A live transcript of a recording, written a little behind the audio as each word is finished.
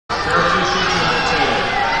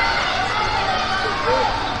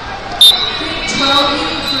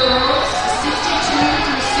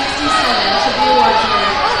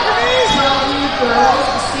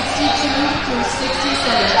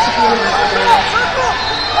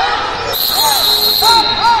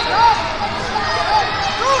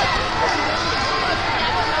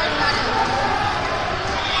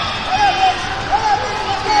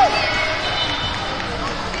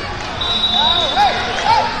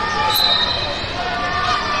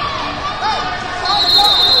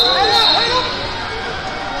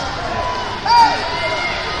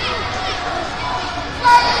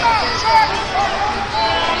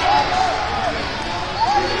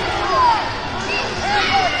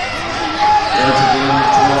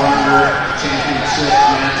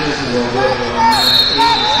matches. We'll go to match 8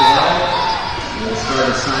 and 12. We'll start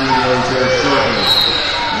assigning those here shortly.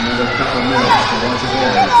 Another couple minutes. So once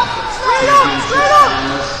again, championship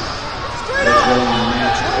finalists will go on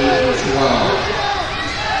match 8 and 12.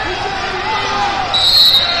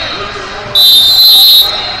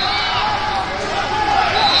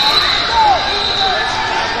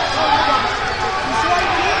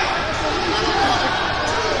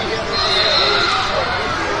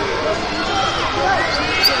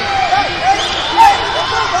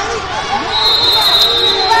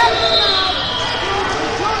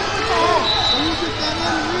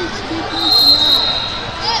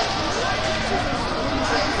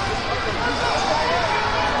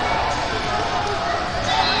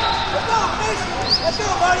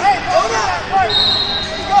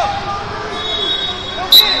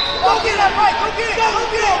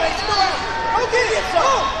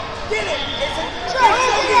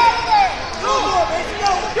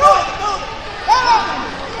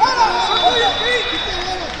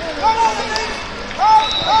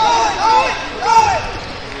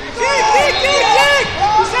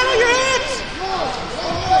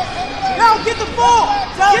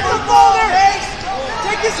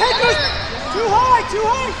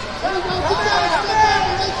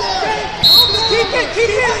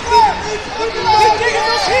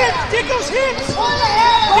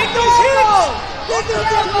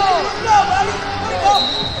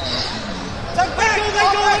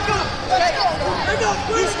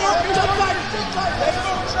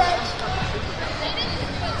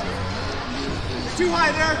 Too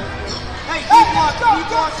high there. Hey, keep on. 10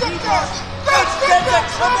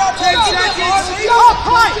 seconds. Up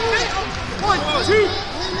high. 1, 2.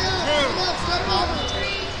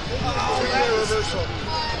 Reversal.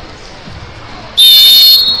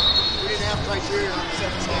 We didn't have criteria on the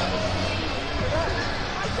second half.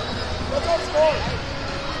 Let's go score.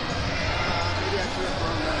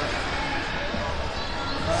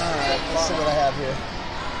 Alright, let's see what I have here.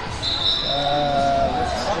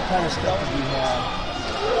 What kind of stuff did we have?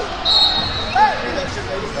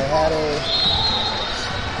 They had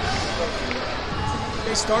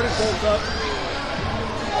They started both up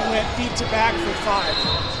and went feet to back for 5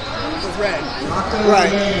 with red.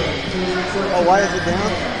 Right. Oh, why is it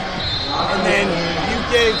down? And then you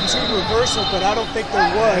gave 2 reversal, but I don't think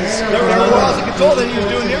there was. There was a control that he was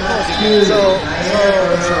doing near falls again. So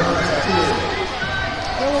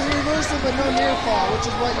there was reversal, but no near fall, which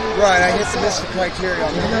is what you. Right, I hit the missing criteria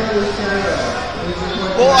on that.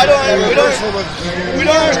 Well, we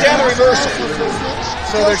don't understand the reversal.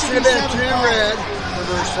 So there should have been 2 red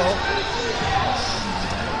reversal.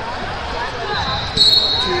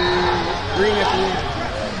 2 green if we.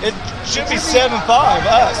 It should be 7-5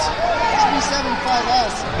 us. It should be 7-5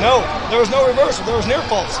 us. No, there was no reversal. There was near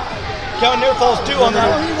falls. Count near falls 2 on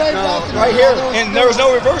that. Right here, and there was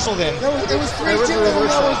no reversal then. It was 3-2. There was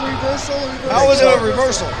reversal. How was it a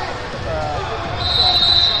reversal?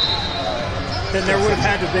 Then there would have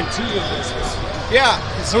had to have been 2 reversals. Yeah,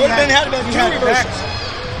 so it would have had to have been 2 reversals.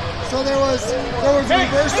 So there was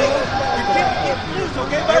reversal.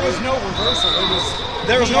 There was no reversal.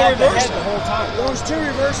 There was no reversal the whole time. There was 2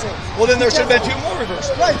 reversals. Well, then there should have been 2 more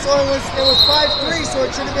reversals. Right. So it was 5-3. So it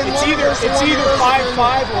should have been. It's either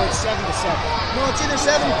 5-5 or it's 7-7. No, it's either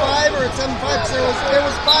 7-5 or it's 7-5. Because it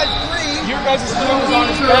was 5-3. Your guys' team was on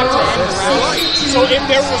his back to end around. So if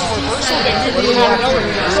there was a reversal, then we would have had another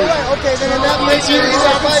reversal. Right. Okay. Then in that case, either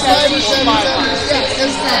 5-5 or 7-7. Yeah.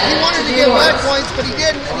 Because he wanted to get black points, but he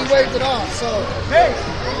didn't, and he waved it off. So hey,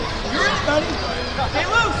 you're in, buddy. Stay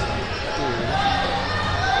loose.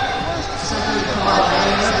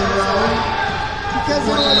 Because it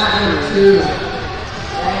was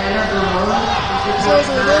a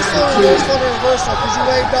reversal, because you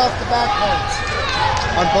waved off the back points.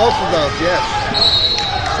 On both of those, yes.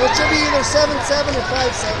 So it should be either 7-7 or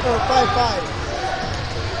 5-7 or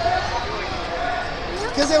 5-5.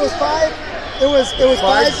 Because it was 5. It was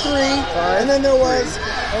 5-3, and then there was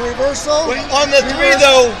a reversal. On the 3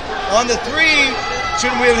 though, on the 3,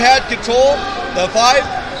 shouldn't we have had control? The 5.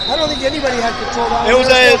 I don't think anybody had control. It was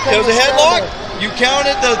a headlock. You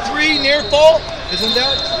counted the 3 near fall. Isn't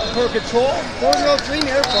that for control? There was no 3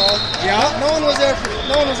 near fall. Yeah. No one was there for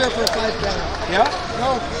a 5 count. Yeah.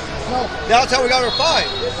 No. That's how we got our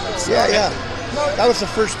 5. Yeah. That was the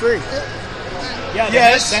first 3. Yeah.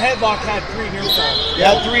 The headlock had 3 near fall.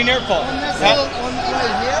 Yeah, 3 near fall. On this one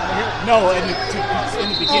right here? No, in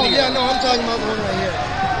the beginning. Oh yeah, no, I'm talking about the one right here.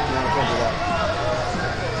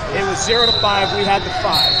 It was 0 to 5. We had the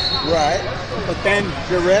 5. Right. But then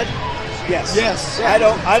you're red. Yes. I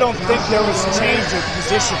don't think there was a change of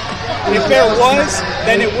position. If there was,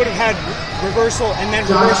 then it would have had reversal and then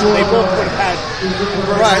reversal, they both would have had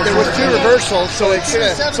reversal. Right, there was 2 reversals, so it should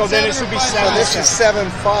have. So then it should be 7. So this is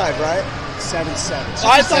 7-5, right? 7-7. So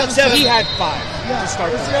I thought 7. He had 5 to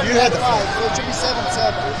start with. You had the 5, so it should be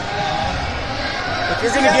 7-7. If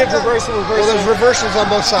you're going to give reversal. Well, there's reversals on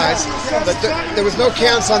both sides, but there was no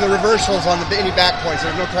counts on the reversals on any back points.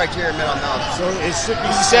 There's no criteria met on that. So it should be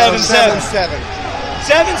 7-7. 7-7.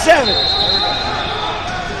 7-7.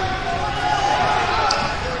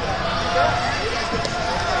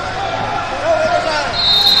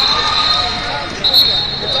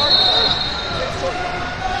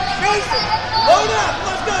 Load up!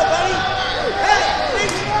 Let's go, buddy! Hey!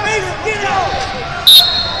 Mason, get out!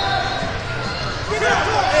 Get out!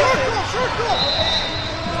 Circle!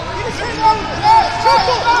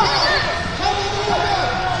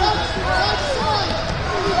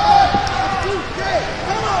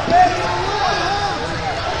 Come on, baby!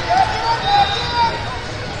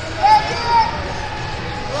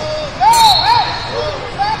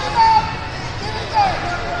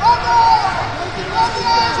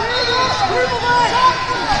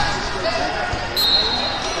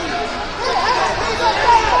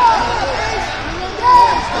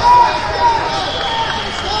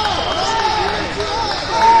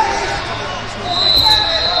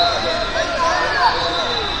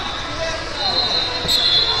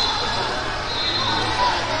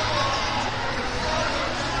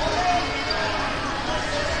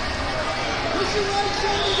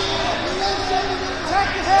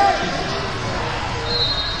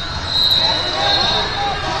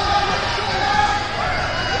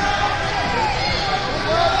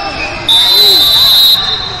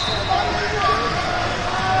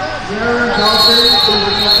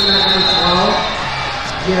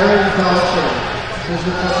 Jared Belcher, who's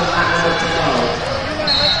the person at number 12.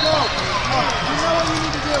 Let's go. Come on. You know what you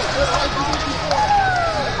need to do. Just like you did before.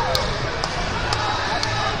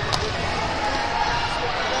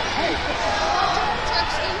 Hey,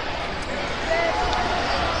 Trexton.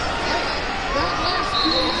 That last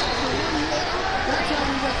 2 minutes or 1 minute, that's how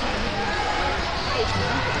we got to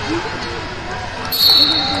the